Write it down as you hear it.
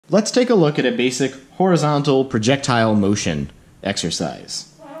let's take a look at a basic horizontal projectile motion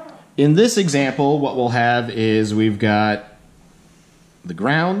exercise. In this example, what we'll have is we've got the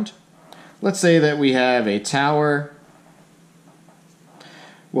ground. Let's say that we have a tower.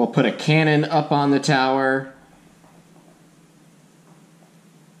 We'll put a cannon up on the tower.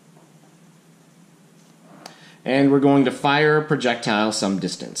 And we're going to fire a projectile some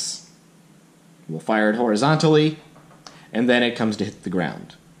distance. We'll fire it horizontally, and then it comes to hit the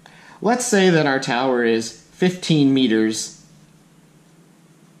ground. Let's say that our tower is 15 meters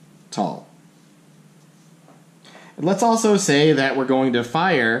tall. And let's also say that we're going to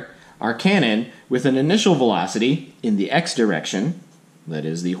fire our cannon with an initial velocity in the x direction, that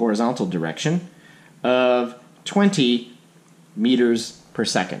is the horizontal direction, of 20 meters per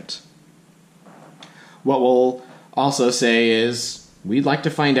second. What we'll also say is we'd like to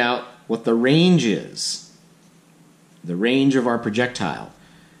find out what the range is, the range of our projectile,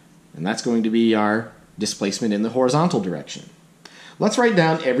 and that's going to be our displacement in the horizontal direction. Let's write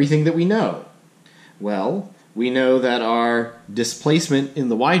down everything that we know. Well, we know that our displacement in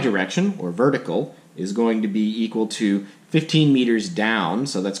the y direction, or vertical, is going to be equal to 15 meters down,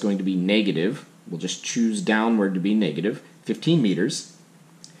 so that's going to be negative. We'll just choose downward to be negative, 15 meters.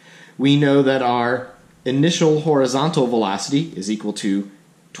 We know that our initial horizontal velocity is equal to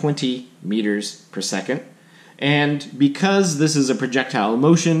 20 meters per second. And because this is a projectile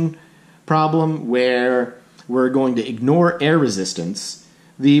motion problem where we're going to ignore air resistance,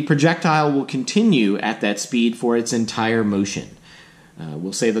 the projectile will continue at that speed for its entire motion.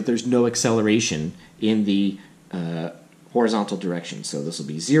 We'll say that there's no acceleration in the horizontal direction. So this will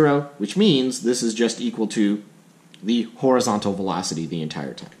be 0, which means this is just equal to the horizontal velocity the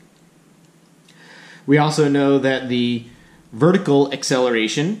entire time. We also know that the vertical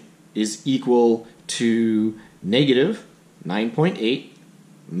acceleration is equal to negative 9.8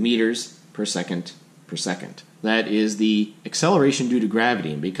 meters per second per second. That is the acceleration due to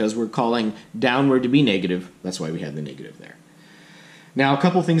gravity, and because we're calling downward to be negative, that's why we have the negative there. Now, a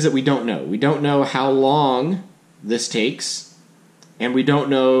couple things that we don't know. We don't know how long this takes, and we don't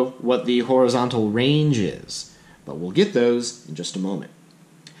know what the horizontal range is, but we'll get those in just a moment.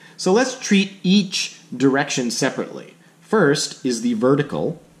 So let's treat each direction separately. First is the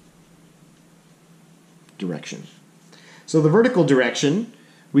vertical direction. So the vertical direction,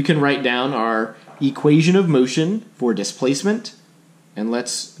 we can write down our equation of motion for displacement, and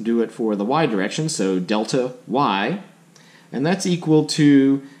let's do it for the y direction, so delta y, and that's equal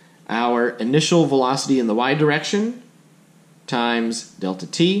to our initial velocity in the y direction times delta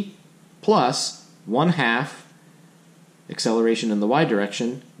t plus 1/2 acceleration in the y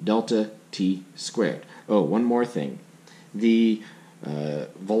direction, delta t squared. Oh, one more thing. The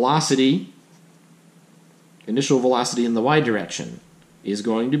velocity, initial velocity in the y direction, is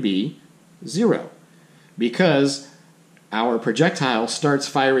going to be 0 because our projectile starts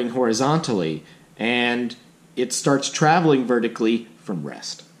firing horizontally and it starts traveling vertically from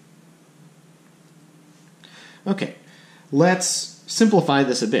rest. Okay, let's simplify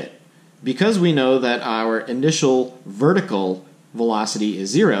this a bit. Because we know that our initial vertical velocity is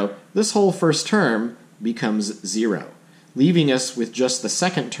 0, this whole first term becomes 0, leaving us with just the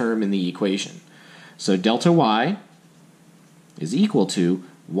second term in the equation. So delta y is equal to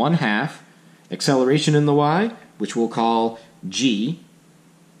 1/2 acceleration in the y, which we'll call g,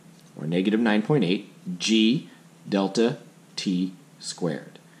 or negative 9.8, g delta t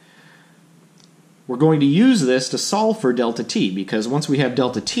squared. We're going to use this to solve for delta t, because once we have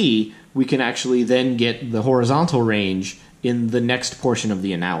delta t, we can actually then get the horizontal range in the next portion of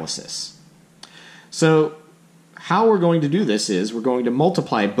the analysis. So how we're going to do this is we're going to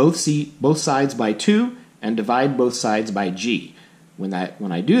multiply both sides by 2 and divide both sides by g. When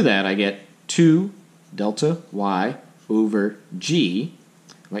I do that, I get 2 delta y over g.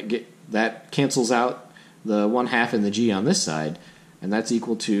 That cancels out the 1/2 and the g on this side, and that's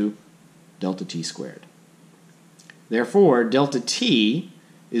equal to delta t squared. Therefore, delta t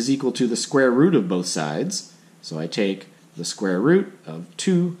is equal to the square root of both sides. So I take the square root of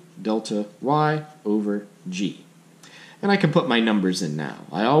 2 delta y over g. And I can put my numbers in now.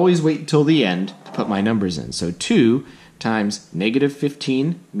 I always wait until the end to put my numbers in. So 2 times negative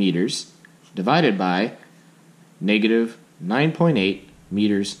 15 meters divided by negative 9.8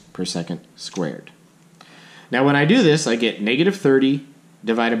 meters per second squared. Now when I do this, I get negative 30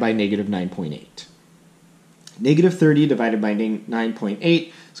 divided by negative 9.8. Negative 30 divided by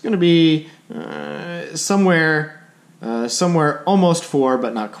 9.8 is going to be somewhere almost 4,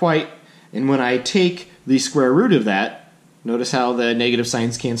 but not quite. And when I take the square root of that, notice how the negative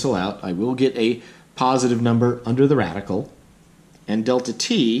signs cancel out. I will get a positive number under the radical. and delta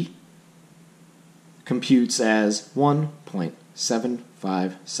t computes as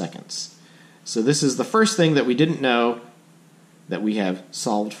 1.75 seconds. So this is the first thing that we didn't know that we have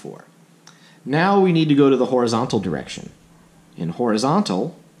solved for. Now we need to go to the horizontal direction. In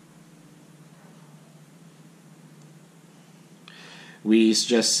horizontal, we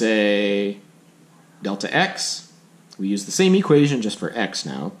just say delta x. We use the same equation just for x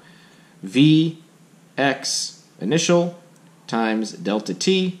now. V x initial times delta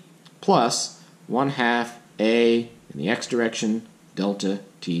t plus 1/2 a in the x direction delta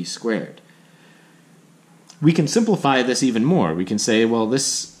t squared. We can simplify this even more. We can say, well,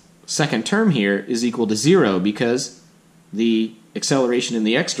 this second term here is equal to 0 because the acceleration in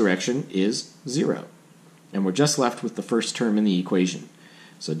the x direction is 0. And we're just left with the first term in the equation.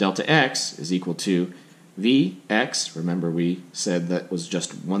 So delta x is equal to Vx, remember we said that was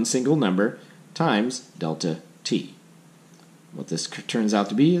just one single number, times delta t. What this turns out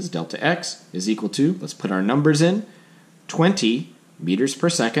to be is delta x is equal to, let's put our numbers in, 20 meters per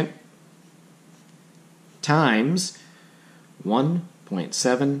second times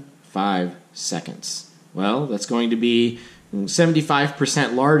 1.75 seconds. Well, that's going to be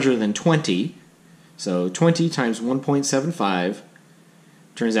 75% larger than 20. So 20 times 1.75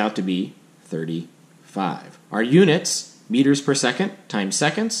 turns out to be 35. Our units, meters per second times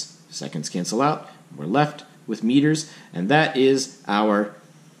seconds. Seconds cancel out. We're left with meters, and that is our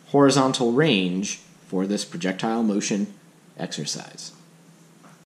horizontal range for this projectile motion exercise.